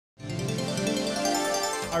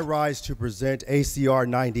I rise to present ACR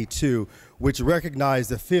 92, which recognized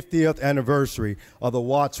the 50th anniversary of the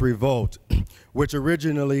Watts Revolt, which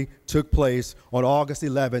originally took place on August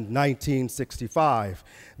 11, 1965.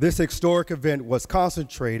 This historic event was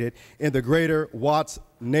concentrated in the greater Watts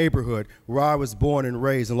neighborhood, where I was born and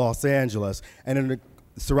raised in Los Angeles, and in the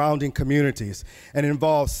surrounding communities, and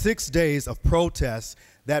involved 6 days of protests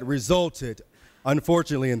that resulted,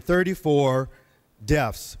 unfortunately, in 34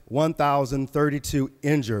 deaths, 1,032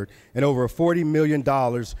 injured, and over $40 million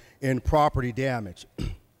in property damage.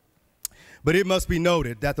 But it must be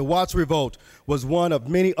noted that the Watts Revolt was one of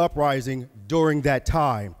many uprisings during that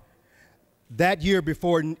time. That year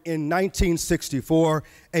before, in 1964,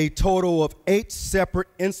 a total of 8 separate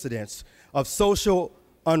incidents of social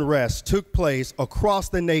unrest took place across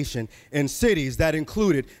the nation in cities that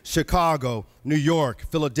included Chicago, New York,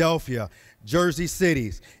 Philadelphia, Jersey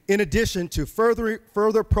cities, in addition to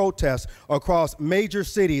further protests across major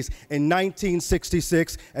cities in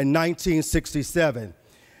 1966 and 1967.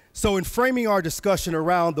 So in framing our discussion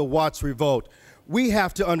around the Watts Revolt, we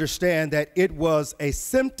have to understand that it was a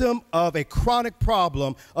symptom of a chronic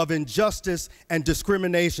problem of injustice and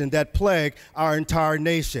discrimination that plagued our entire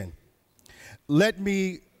nation. Let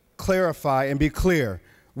me clarify and be clear.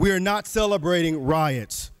 We are not celebrating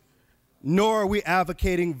riots, nor are we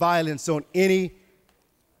advocating violence on any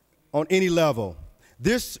level.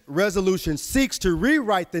 This resolution seeks to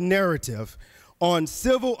rewrite the narrative on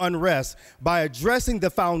civil unrest by addressing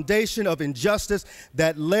the foundation of injustice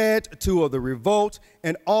that led to the revolt,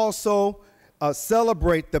 and also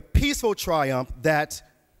celebrate the peaceful triumph that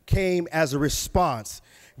came as a response.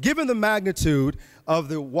 Given the magnitude of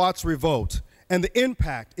the Watts Revolt and the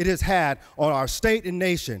impact it has had on our state and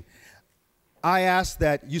nation, I ask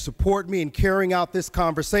that you support me in carrying out this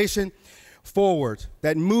conversation forward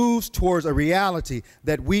that moves towards a reality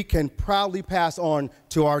that we can proudly pass on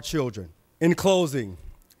to our children. In closing,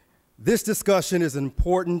 this discussion is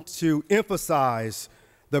important to emphasize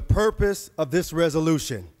the purpose of this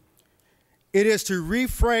resolution. It is to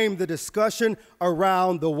reframe the discussion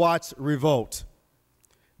around the Watts Revolt.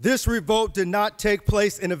 This revolt did not take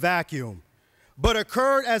place in a vacuum, but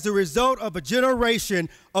occurred as a result of a generation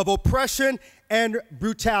of oppression and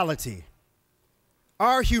brutality.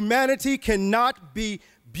 Our humanity cannot be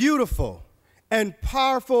beautiful and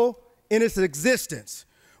powerful in its existence.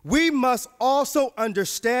 We must also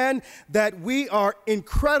understand that we are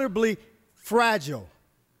incredibly fragile.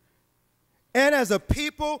 And as a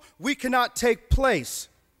people, we cannot take place.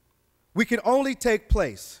 We can only take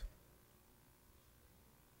place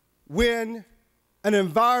when an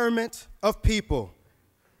environment of people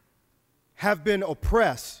have been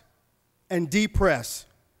oppressed and depressed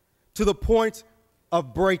to the point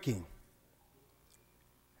of breaking.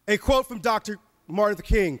 A quote from Dr. Martin Luther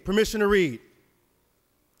King, permission to read.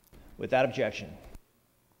 Without objection.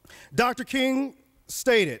 Dr. King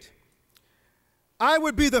stated, "I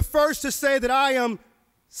would be the first to say that I am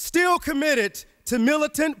still committed to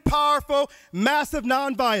militant, powerful, massive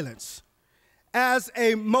nonviolence as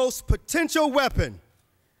a most potential weapon,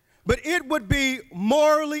 but it would be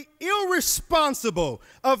morally irresponsible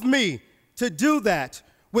of me to do that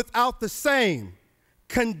without the same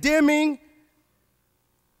condemning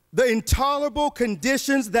the intolerable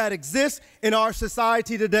conditions that exist in our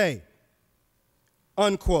society today."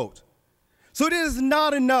 Unquote. So it is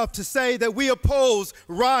not enough to say that we oppose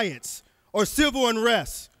riots or civil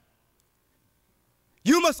unrest.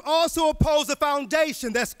 You must also oppose the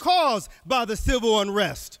foundation that's caused by the civil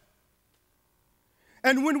unrest.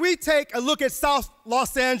 And when we take a look at South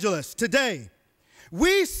Los Angeles today,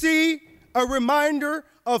 we see a reminder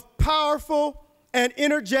of powerful and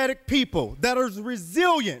energetic people that are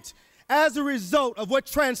resilient as a result of what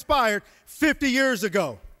transpired 50 years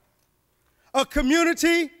ago. A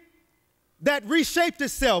community that reshaped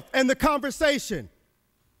itself and the conversation.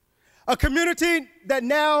 A community that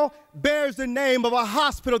now bears the name of a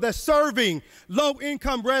hospital that's serving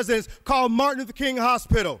low-income residents called Martin Luther King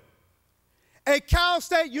Hospital. A Cal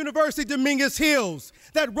State University Dominguez Hills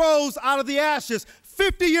that rose out of the ashes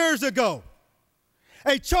 50 years ago.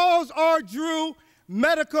 A Charles R. Drew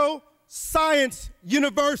Medical Science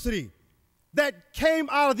University that came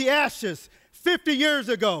out of the ashes 50 years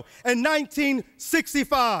ago in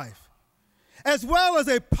 1965, as well as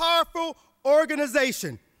a powerful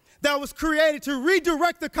organization that was created to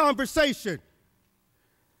redirect the conversation.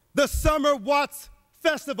 The Summer Watts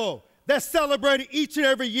Festival that's celebrated each and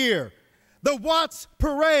every year. The Watts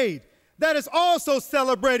Parade that is also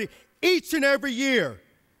celebrated each and every year.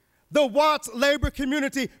 The Watts labor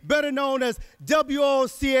community, better known as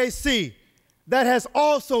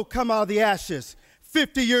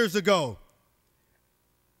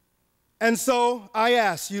And so I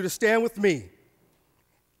ask you to stand with me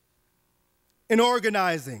in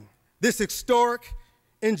organizing this historic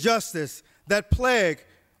injustice that plague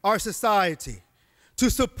our society, to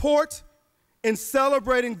support in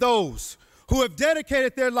celebrating those who have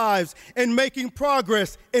dedicated their lives in making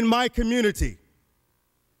progress in my community.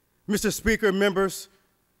 Mr. Speaker, members,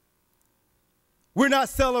 we're not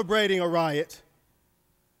celebrating a riot.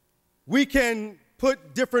 We can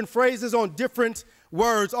put different phrases on different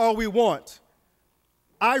words all we want.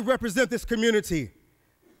 I represent this community.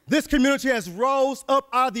 This community has rose up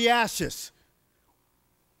out of the ashes.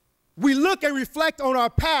 We look and reflect on our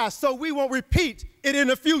past so we won't repeat it in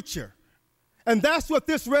the future. And that's what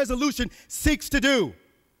this resolution seeks to do.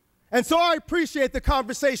 And so I appreciate the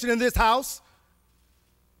conversation in this House,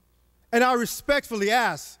 and I respectfully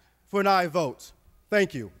ask for an aye vote.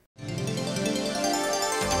 Thank you.